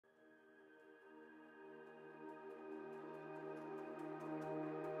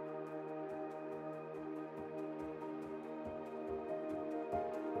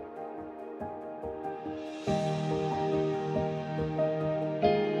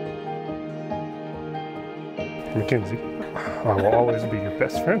MaKenzie, I will always be your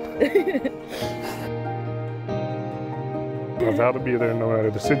best friend. I vow to be there no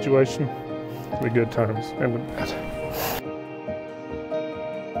matter the situation, the good times and the bad.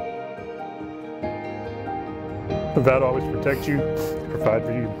 I vow to always protect you, provide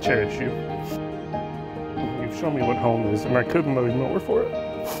for you, and cherish you. You've shown me what home is, and I couldn't love you more for it.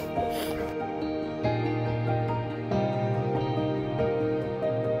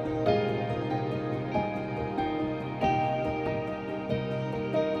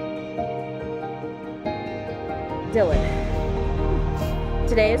 Dylan,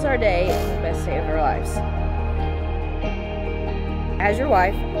 today is our day and the best day of our lives. As your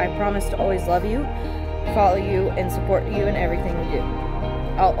wife, I promise to always love you, follow you, and support you in everything we do.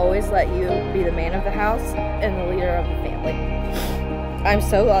 I'll always let you be the man of the house and the leader of the family. I'm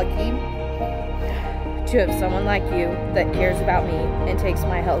so lucky to have someone like you that cares about me and takes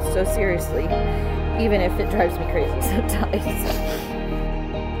my health so seriously, even if it drives me crazy sometimes.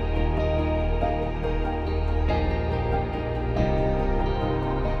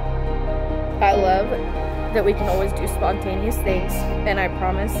 I love that we can always do spontaneous things, and I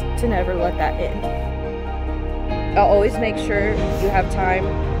promise to never let that end. I'll always make sure you have time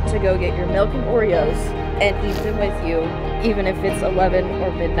to go get your milk and Oreos and eat them with you, even if it's 11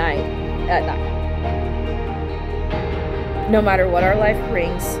 or midnight at night. No matter what our life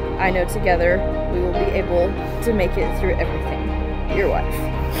brings, I know together we will be able to make it through everything. Your wife.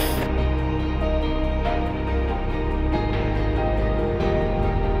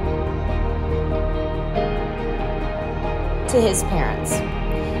 To his parents.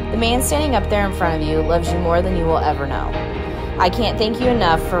 The man standing up there in front of you loves you more than you will ever know. I can't thank you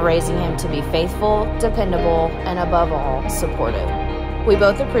enough for raising him to be faithful, dependable, and above all, supportive. We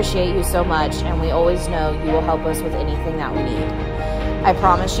both appreciate you so much, and we always know you will help us with anything that we need. I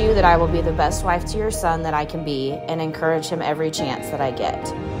promise you that I will be the best wife to your son that I can be and encourage him every chance that I get.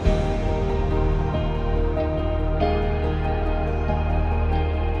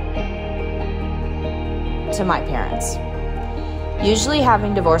 To my parents. Usually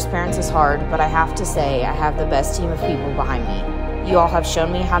having divorced parents is hard, but I have to say I have the best team of people behind me. You all have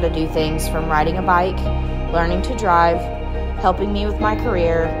shown me how to do things from riding a bike, learning to drive, helping me with my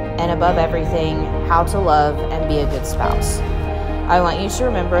career, and above everything, how to love and be a good spouse. I want you to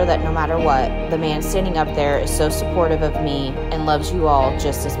remember that no matter what, the man standing up there is so supportive of me and loves you all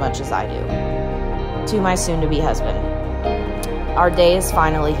just as much as I do. To my soon-to-be husband. Our day is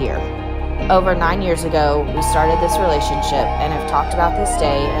finally here. Over 9 years ago, we started this relationship and have talked about this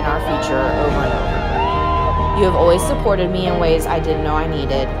day and our future over and over. You have always supported me in ways I didn't know I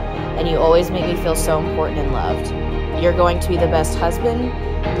needed, and you always make me feel so important and loved. You're going to be the best husband,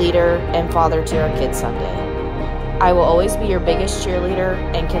 leader, and father to our kids someday. I will always be your biggest cheerleader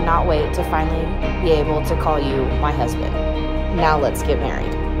and cannot wait to finally be able to call you my husband. Now let's get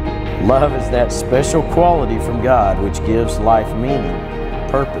married. Love is that special quality from God which gives life meaning,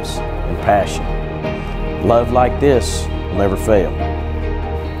 purpose, and passion. Love like this will never fail.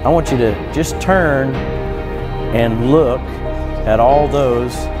 I want you to just turn and look at all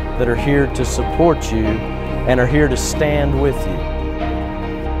those that are here to support you and are here to stand with you.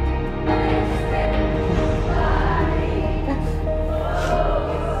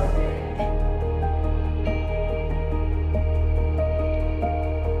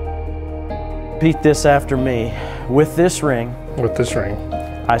 Repeat this after me. With this ring,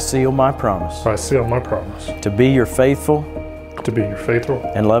 I seal my promise. I seal my promise. To be your faithful. To be your faithful.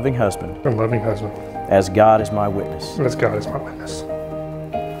 And loving husband. And loving husband. As God is my witness. As God is my witness.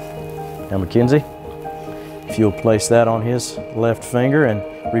 Now MaKenzie, if you'll place that on his left finger and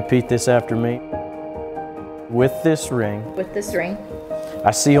repeat this after me. With this ring. With this ring.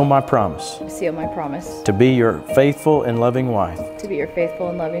 I seal my promise. I seal my promise. To be your faithful and loving wife. To be your faithful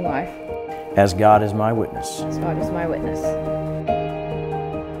and loving wife. As God is my witness. As God is my witness.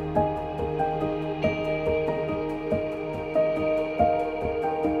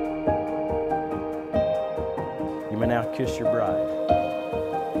 You may now kiss your bride.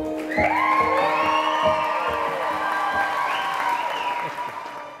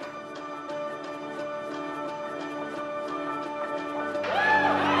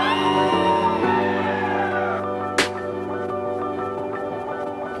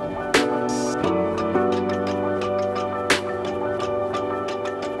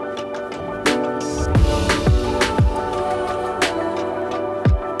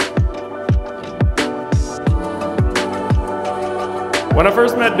 When I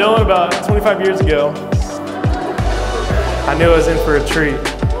first met Dylan about 25 years ago, I knew I was in for a treat.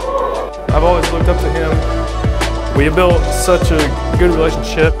 I've always looked up to him. We have built such a good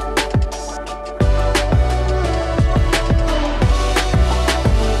relationship.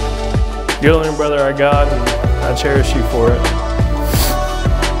 You're the only brother I got, and I cherish you for it.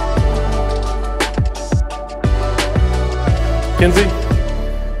 Kenzie,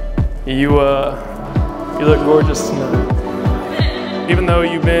 you look gorgeous tonight. Even though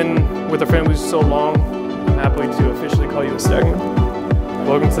you've been with our family so long, I'm happy to officially call you a second.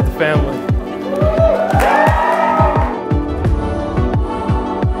 Welcome to the family.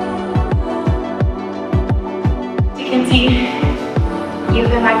 Kenzie, you've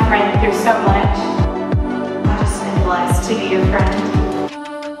been my friend through so much. I've just been blessed to be your friend.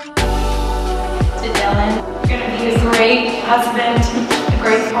 To Dylan, you're going to be a great husband, a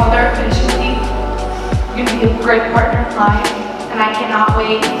great father eventually. You're going to be a great partner in life, and I cannot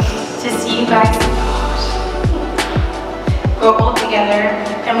wait to see you guys grow old together.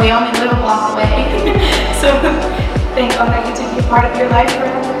 And we only live a block away, so thank God I get to be a part of your life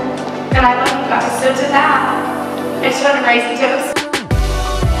forever. And I love you guys, so to that, I just want to raise a toast.